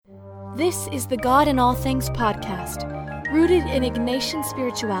This is the God in All Things podcast, rooted in Ignatian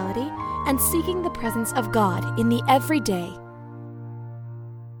spirituality and seeking the presence of God in the everyday.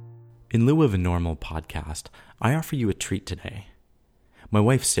 In lieu of a normal podcast, I offer you a treat today. My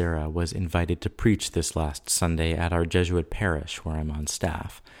wife Sarah was invited to preach this last Sunday at our Jesuit parish where I'm on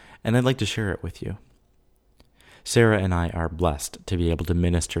staff, and I'd like to share it with you. Sarah and I are blessed to be able to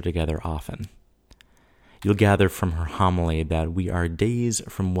minister together often. You'll gather from her homily that we are days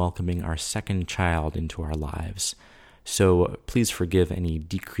from welcoming our second child into our lives, so please forgive any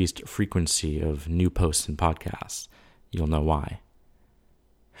decreased frequency of new posts and podcasts. You'll know why.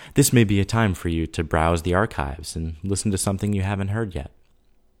 This may be a time for you to browse the archives and listen to something you haven't heard yet.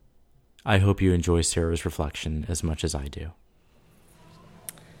 I hope you enjoy Sarah's reflection as much as I do.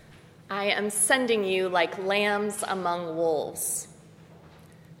 I am sending you like lambs among wolves.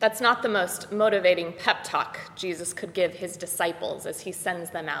 That's not the most motivating pep talk Jesus could give his disciples as he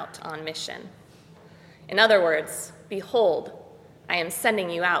sends them out on mission. In other words, behold, I am sending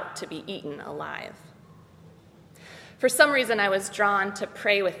you out to be eaten alive. For some reason, I was drawn to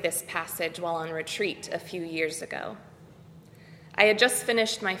pray with this passage while on retreat a few years ago. I had just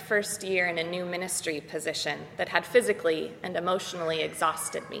finished my first year in a new ministry position that had physically and emotionally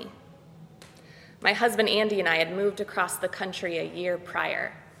exhausted me. My husband Andy and I had moved across the country a year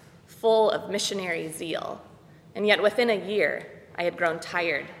prior, full of missionary zeal, and yet within a year, I had grown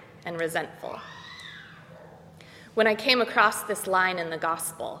tired and resentful. When I came across this line in the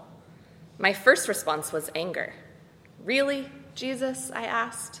gospel, my first response was anger. Really, Jesus, I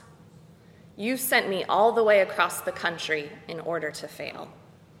asked? You sent me all the way across the country in order to fail.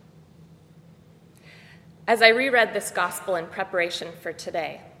 As I reread this gospel in preparation for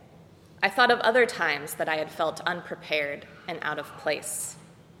today, I thought of other times that I had felt unprepared and out of place.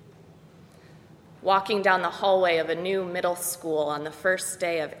 Walking down the hallway of a new middle school on the first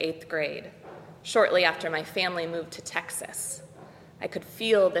day of 8th grade, shortly after my family moved to Texas, I could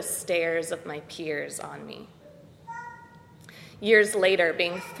feel the stares of my peers on me. Years later,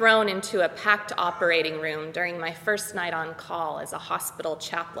 being thrown into a packed operating room during my first night on call as a hospital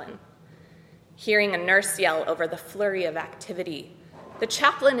chaplain, hearing a nurse yell over the flurry of activity, "The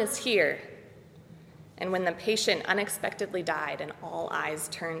chaplain is here!" And when the patient unexpectedly died and all eyes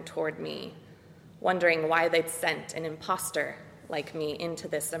turned toward me, wondering why they'd sent an imposter like me into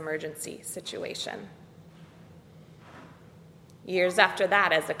this emergency situation. Years after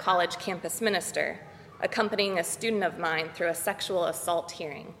that, as a college campus minister, accompanying a student of mine through a sexual assault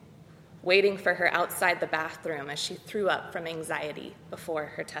hearing, waiting for her outside the bathroom as she threw up from anxiety before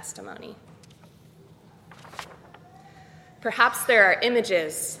her testimony. Perhaps there are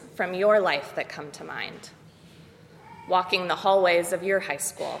images from your life that come to mind. Walking the hallways of your high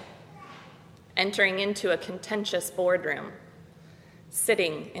school, entering into a contentious boardroom,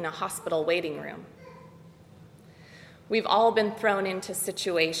 sitting in a hospital waiting room. We've all been thrown into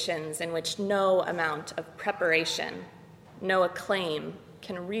situations in which no amount of preparation, no acclaim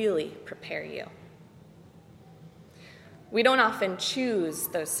can really prepare you. We don't often choose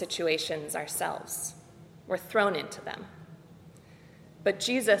those situations ourselves. We're thrown into them. But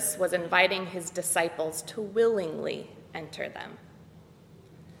Jesus was inviting his disciples to willingly enter them.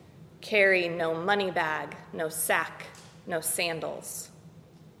 Carry no money bag, no sack, no sandals.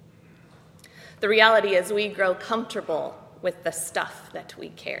 The reality is we grow comfortable with the stuff that we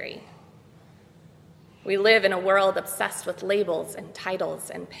carry. We live in a world obsessed with labels and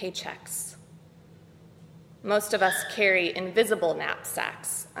titles and paychecks. Most of us carry invisible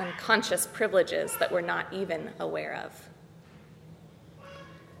knapsacks, unconscious privileges that we're not even aware of.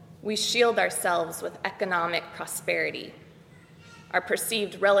 We shield ourselves with economic prosperity. Our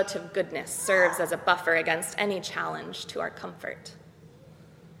perceived relative goodness serves as a buffer against any challenge to our comfort.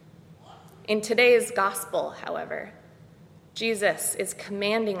 In today's gospel, however, Jesus is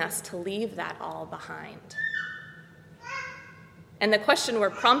commanding us to leave that all behind. And the question we're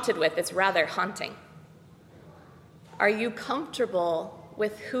prompted with is rather haunting. Are you comfortable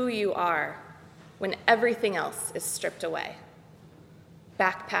with who you are when everything else is stripped away?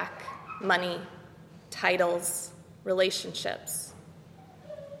 Backpack, money, titles, relationships.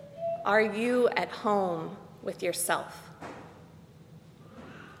 Are you at home with yourself?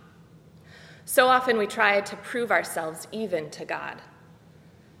 So often we try to prove ourselves even to God,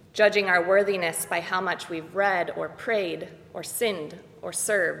 judging our worthiness by how much we've read or prayed or sinned or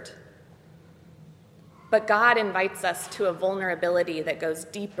served. But God invites us to a vulnerability that goes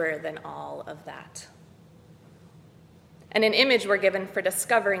deeper than all of that. And an image we're given for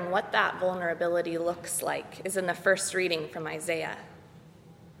discovering what that vulnerability looks like is in the first reading from Isaiah.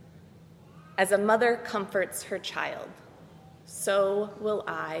 As a mother comforts her child, so will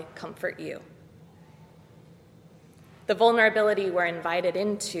I comfort you. The vulnerability we're invited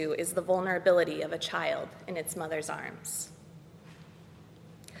into is the vulnerability of a child in its mother's arms.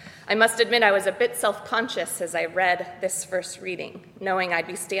 I must admit I was a bit self-conscious as I read this first reading, knowing I'd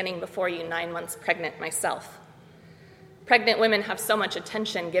be standing before you 9 months pregnant myself. Pregnant women have so much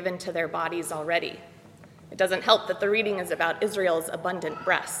attention given to their bodies already. It doesn't help that the reading is about Israel's abundant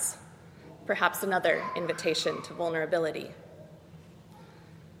breasts, perhaps another invitation to vulnerability.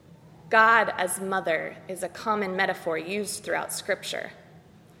 God as mother is a common metaphor used throughout Scripture.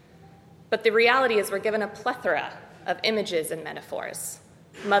 But the reality is we're given a plethora of images and metaphors: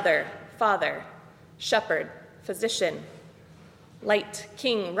 mother, father, shepherd, physician, light,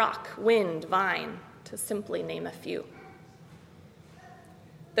 king, rock, wind, vine, to simply name a few.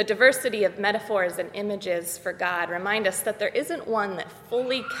 The diversity of metaphors and images for God remind us that there isn't one that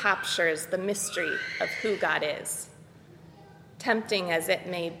fully captures the mystery of who God is, tempting as it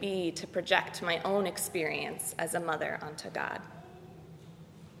may be to project my own experience as a mother onto God.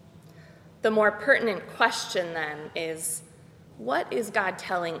 The more pertinent question then is, what is God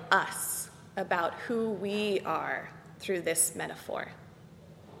telling us about who we are through this metaphor?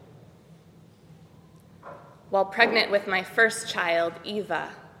 While pregnant with my first child, Eva,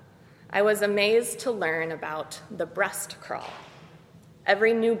 I was amazed to learn about the breast crawl.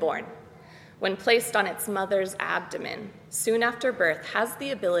 Every newborn, when placed on its mother's abdomen, soon after birth, has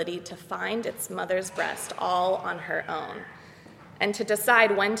the ability to find its mother's breast all on her own and to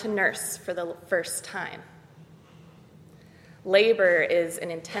decide when to nurse for the first time. Labor is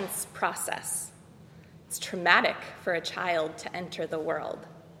an intense process. It's traumatic for a child to enter the world.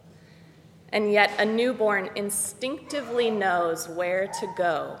 And yet a newborn instinctively knows where to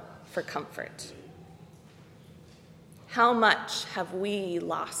go for comfort. How much have we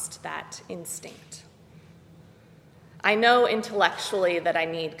lost that instinct? I know intellectually that I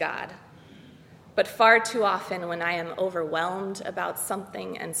need God, but far too often when I am overwhelmed about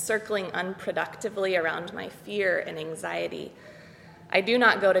something and circling unproductively around my fear and anxiety, I do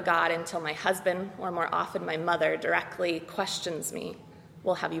not go to God until my husband, or more often my mother, directly questions me,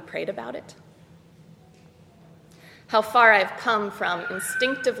 "Well, have you prayed about it?" How far I've come from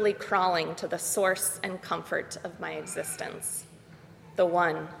instinctively crawling to the source and comfort of my existence, the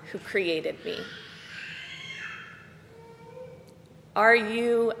one who created me. Are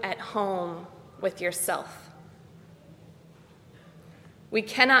you at home with yourself? We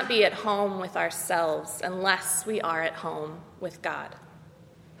cannot be at home with ourselves unless we are at home with God.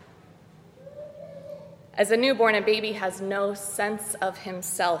 As a newborn, a baby has no sense of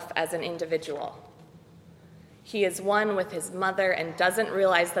himself as an individual. He is one with his mother and doesn't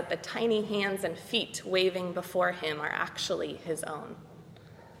realize that the tiny hands and feet waving before him are actually his own.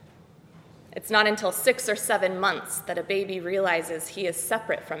 It's not until 6 or 7 months that a baby realizes he is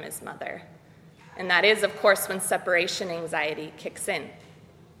separate from his mother. And that is, of course, when separation anxiety kicks in.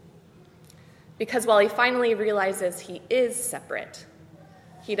 Because while he finally realizes he is separate,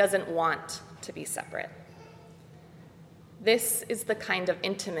 he doesn't want to be separate. This is the kind of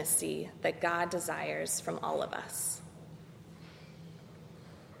intimacy that God desires from all of us.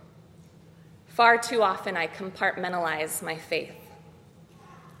 Far too often I compartmentalize my faith,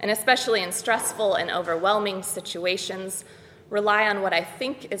 and especially in stressful and overwhelming situations, rely on what I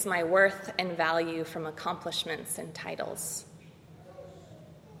think is my worth and value from accomplishments and titles.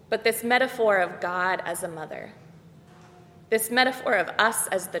 But this metaphor of God as a mother, this metaphor of us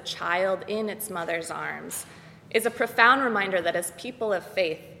as the child in its mother's arms, is a profound reminder that as people of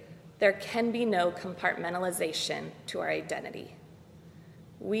faith, there can be no compartmentalization to our identity.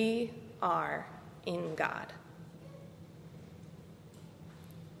 We are in God.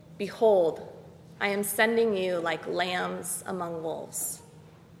 Behold, I am sending you like lambs among wolves.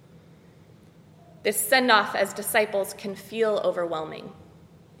 This send-off as disciples can feel overwhelming,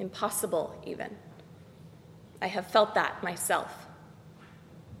 impossible even. I have felt that myself.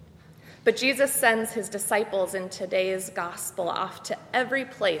 But Jesus sends his disciples in today's gospel off to every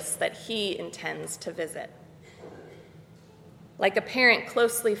place that he intends to visit. Like a parent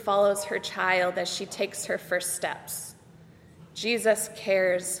closely follows her child as she takes her first steps, Jesus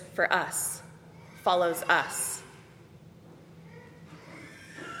cares for us, follows us.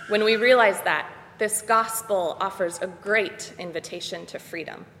 When we realize that, this gospel offers a great invitation to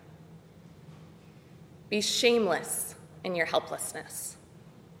freedom. Be shameless in your helplessness.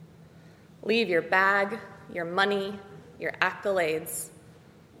 Leave your bag, your money, your accolades,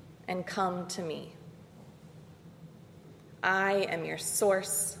 and come to me. I am your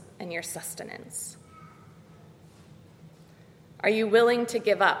source and your sustenance. Are you willing to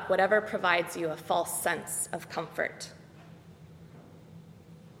give up whatever provides you a false sense of comfort?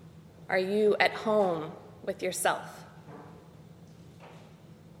 Are you at home with yourself?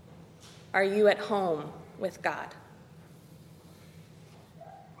 Are you at home with God?